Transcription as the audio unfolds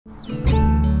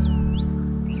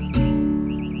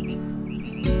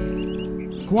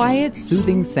Quiet,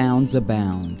 soothing sounds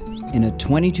abound in a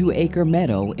 22-acre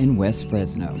meadow in West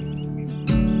Fresno.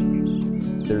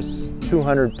 There's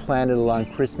 200 planted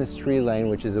along Christmas Tree Lane,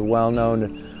 which is a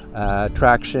well-known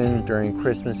attraction during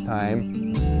Christmas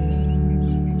time.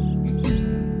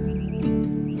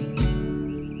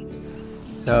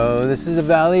 So this is a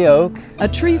valley oak. A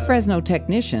Tree Fresno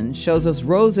technician shows us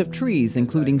rows of trees,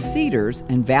 including cedars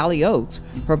and valley oaks,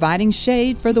 providing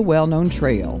shade for the well-known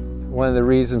trail. One of the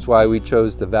reasons why we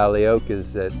chose the valley oak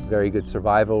is that very good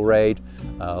survival rate,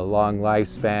 long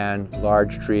lifespan,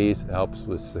 large trees, helps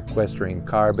with sequestering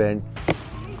carbon.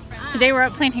 Today we're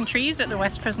out planting trees at the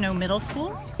West Fresno Middle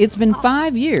School. It's been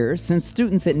 5 years since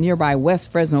students at nearby West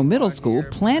Fresno Middle School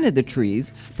planted the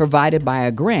trees provided by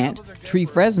a grant Tree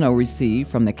Fresno received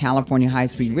from the California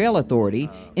High-Speed Rail Authority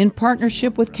in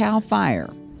partnership with CAL FIRE.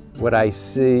 What I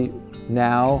see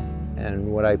now and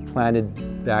what I planted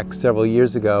back several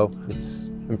years ago, it's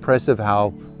impressive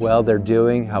how well they're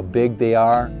doing, how big they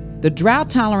are. The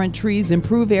drought-tolerant trees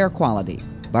improve air quality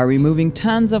by removing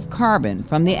tons of carbon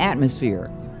from the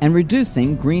atmosphere and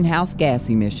reducing greenhouse gas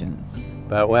emissions.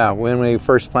 But wow, when we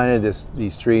first planted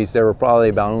these trees, they were probably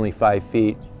about only 5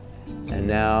 feet. And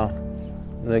now,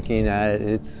 looking at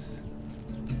it,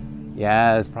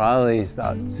 it's probably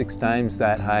about 6 times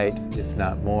that height, if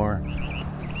not more.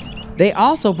 They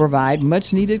also provide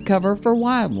much-needed cover for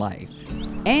wildlife.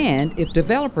 And if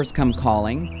developers come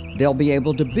calling, they'll be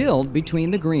able to build between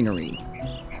the greenery.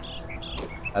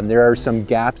 There are some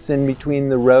gaps in between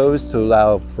the rows to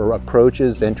allow for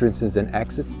approaches, entrances, and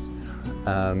exits,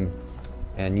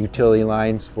 and utility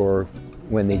lines for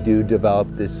when they do develop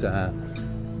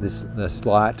the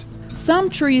slot. Some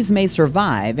trees may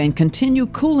survive and continue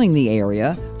cooling the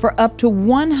area for up to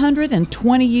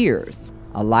 120 years,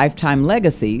 a lifetime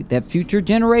legacy that future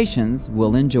generations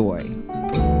will enjoy.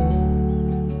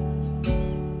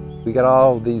 We got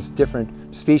all these different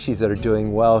species that are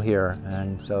doing well here,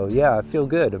 and so yeah, I feel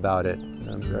good about it.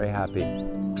 I'm very happy.